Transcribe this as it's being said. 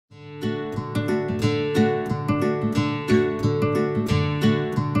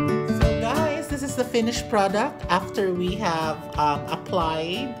finished product after we have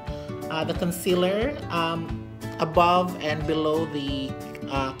applied the concealer above and below the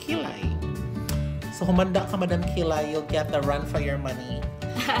kilay. So humanda ka Madam Kilay, you'll get the run for your money.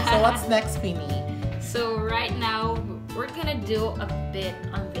 So what's next, Queenie? So right now we're gonna do a bit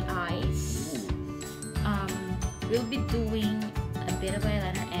on the eyes. We'll be doing a bit of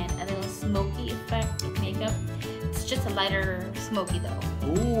eyeliner and a little smoky effect of makeup. It's just a lighter smoky though.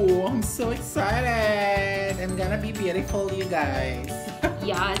 Ooh, I'm so excited! I'm gonna be beautiful, you guys.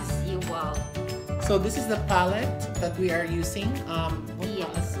 Yes, you will. So this is the palette that we are using.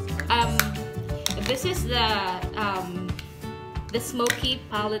 Yes. This is the smoky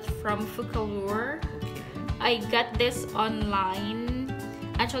palette from Focallure. Okay. I got this online.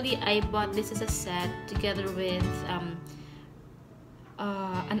 Actually, I bought this as a set together with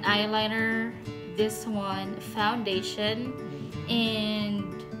an eyeliner, this one, foundation, and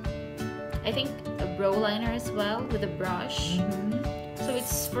I think a brow liner as well with a brush. So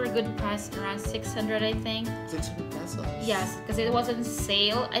it's for a good price, around 600, I think. 600 pesos. Yes, because it was on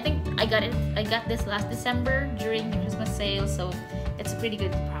sale. I think I got this last December during the Christmas sale, so it's a pretty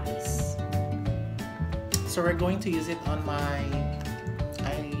good price. So we're going to use it on my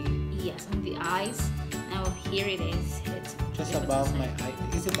eye. Yes, on the eyes. Now here it is. It's Just above my eye.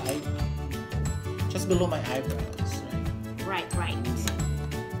 Is it eye? Just below my eyebrows, right? Right.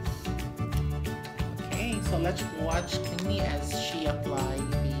 Okay, so let's watch Queenie as she applied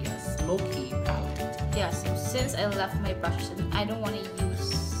the smoky palette. Yeah, so since I left my brushes and I don't want to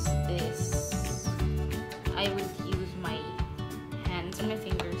use this, I would use my hands and my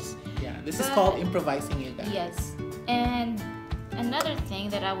fingers. Yeah, this is called improvising, you guys. Yes, and another thing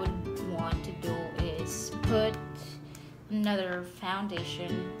that I would want to do is put another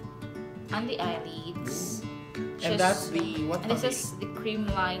foundation on the eyelids. And that's the what? And this is the cream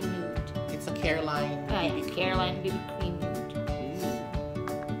line nude. It's a Careline BB cream. Careline BB cream nude.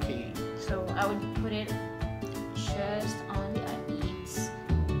 Okay. So I would put it just on the eyelids,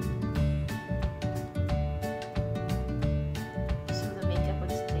 so the makeup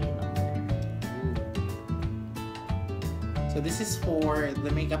would stay longer. So this is for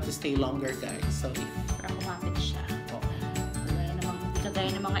the makeup to stay longer, guys. So if Para kumapit siya. oh,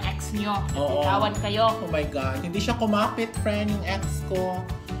 Kagaya ng mga ex nyo. Oo. Nagbitawan kayo. oh my God, hindi siya kumapit, friend, yung ex ko.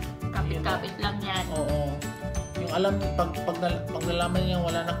 Kapit-kapit lang yan. Oo. Yung alam, pag nalaman niya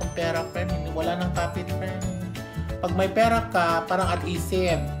wala na akong pera, friend, wala nang kapit, friend. Pag may pera ka, parang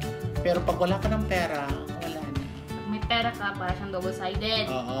adhesive. Pero pag wala ka ng pera, wala na. Pag may pera ka, para siyang double-sided.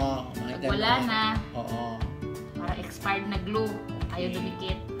 Oo. Pag wala na, oo. para expired na glue. Ayaw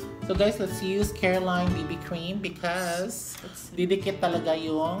dumikit. So guys, let's use Careline BB cream because didikit talaga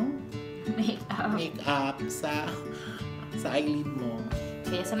yung makeup sa eyelid mo.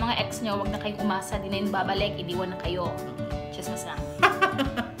 Kaya sa mga ex nyo, huwag na kayong umasa. Di na yun babalik. Idiwan na kayo. Chismas lang.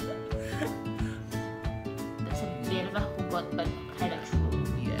 That's a bit of a hugot, but kind of true.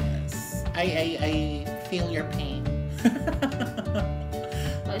 Yes. I feel your pain.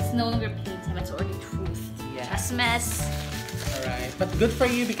 Well, it's no longer pain time. It's already truth. Yeah. Chismas. Alright. But good for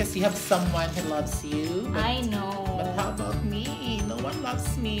you because you have someone who loves you. I know. But how about me? No one loves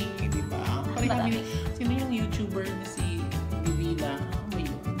me. Diba? Parang kami, sino yung YouTuber na si Divina?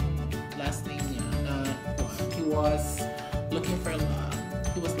 Last name niya. He was looking for love.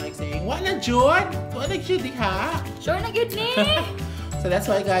 He was like saying, "Wala Jud? Wala Jud ha?" Sure na good ni. So that's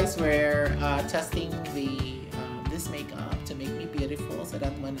why, guys, we're testing this makeup to make me beautiful, so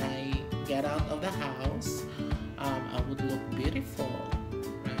that when I get out of the house, I would look beautiful,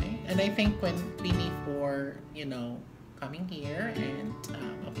 right? And I think when Queenie for coming here and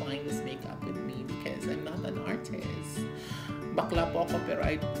applying this makeup with me, because I'm not an artist. Bakla po ako, pero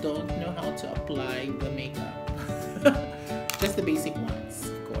I don't know how to apply the makeup. Just the basic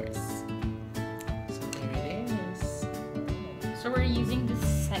ones, of course. So there it is. So we're using the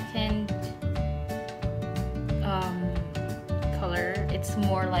second color. It's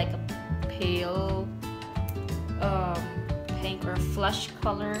more like a pale pink or flush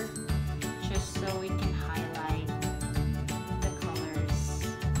color, just so we can highlight the colors.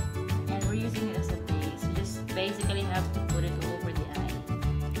 And we're using it as a base. You just basically have to put it over the eye.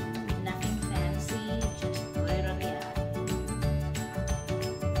 Nothing fancy, just put it on the eye.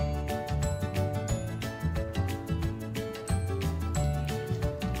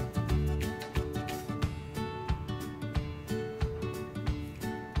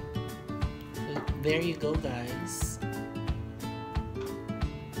 There you go, guys.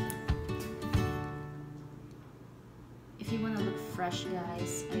 If you want to look fresh,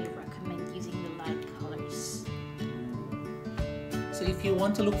 guys, I recommend using the light colors. So if you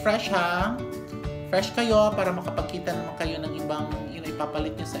want to look fresh, fresh kayo para makapagkita naman kayo ng ibang,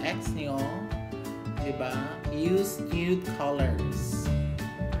 ipapalit nyo sa ex nyo. Diba? Use nude colors.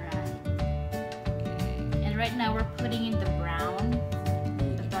 Right. Okay. And right now we're putting in the brown,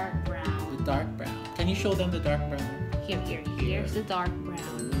 the dark brown. The dark brown. Can you show them the dark brown? Here's the dark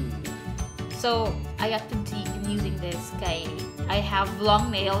brown. So I got to be using this guy. I have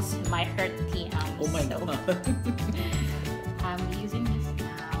long nails, my hurt TMs. Oh my god. I'm using this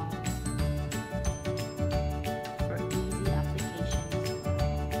now for easy application as well.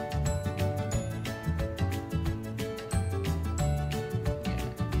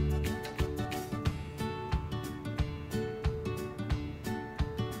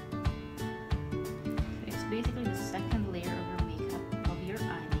 It's basically the second layer of your makeup, of your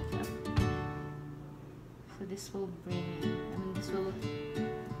eye makeup. So this will this will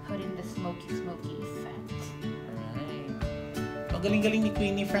put in the smoky effect. Alright. Ang galing-galing ni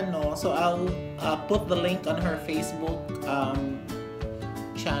Queenie, friend, no? So I'll put the link on her Facebook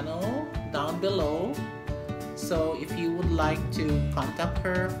channel down below. So if you would like to contact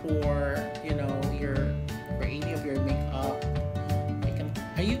her for, for any of your makeup,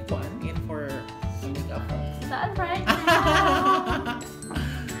 are you in for a makeup? Not right now.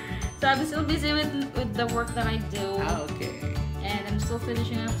 So I'm still busy with the work that I do. Okay. And I'm still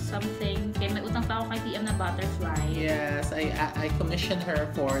finishing up something. Kaya may utang pa ako kay TM na butterfly. Yes, I commissioned her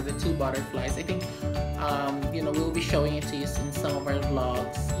for the 2 butterflies. I think, we'll be showing it to you in some of our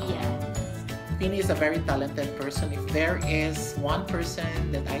vlogs. Yes. Queenie is a very talented person. If there is one person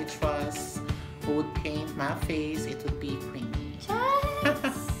that I trust who would paint my face, it would be Queenie.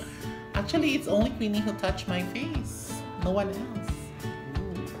 Yes. Actually, it's only Queenie who touched my face. No one else.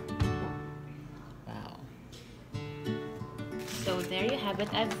 Wow. So there you have it.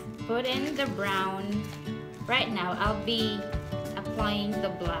 I've put in the brown. Right now, I'll be applying the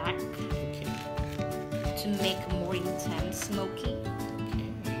black to make a more intense smoky.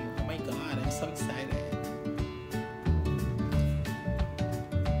 Okay. Oh my god, I'm so excited.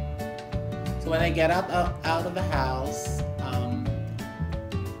 So when I get out of the house,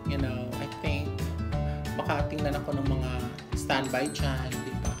 I think baka tingnan ako ng mga standby dyan,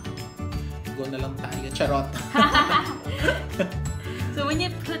 di ba? Go na lang tayo. Charot. So when you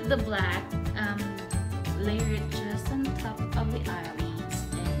put the black, layer it just on top of the eyelids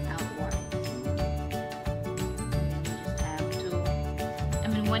and outwards. And then you just have to,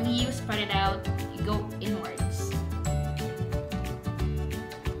 when you spread it out, you go inwards.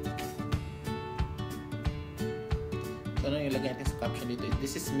 So ano yung lagay natin sa caption dito?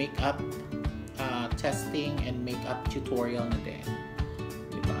 This is makeup testing and makeup tutorial na din.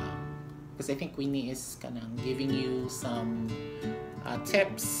 Diba? Because I think Queenie is kanang giving you some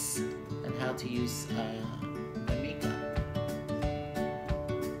tips on how to use the makeup.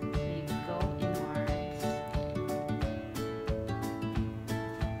 You go inwards.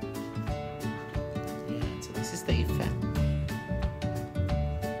 Yeah, so this is the effect.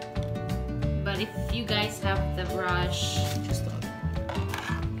 But if you guys have the brush,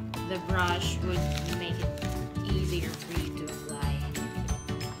 the brush would make it easier for you to apply.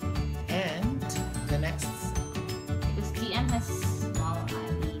 And the next, because TM has small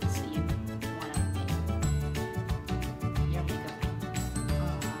eyelids, so you want to make your makeup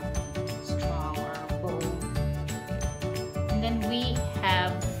strong or bold. And then we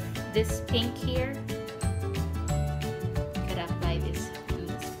have this pink here. You could apply this to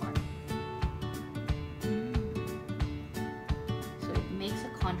this part. So it makes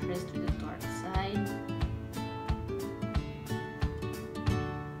a contrast with the dark side.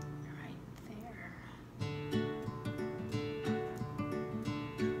 Right there.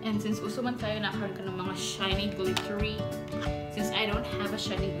 And since uso man tayo nakaroon ka ng mga shiny glittery, since I don't have a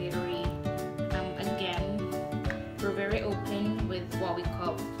shiny glittery, again, we're very open with what we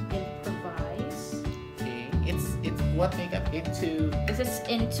call improvise. okay, it's what makeup into. This is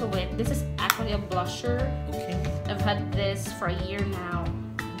into it. This is actually a blusher. Okay. I've had this for a year now,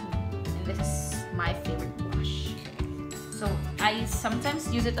 and this is my favorite blush. So I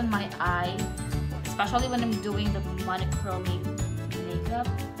sometimes use it on my eye, especially when I'm doing the monochrome makeup.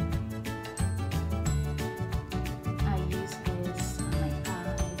 I use this on my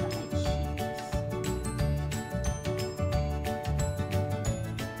eyes, on my cheeks.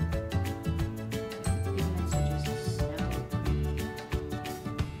 Pigments are just so pretty.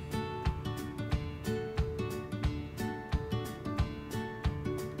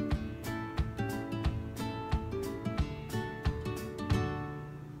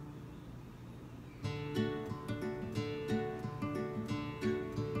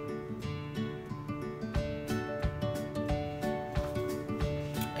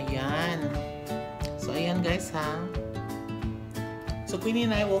 Ayan. yan guys ha. So Queenie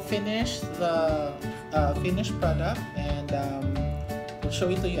and I will finish the finished product and we'll show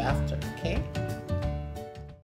it to you after, okay?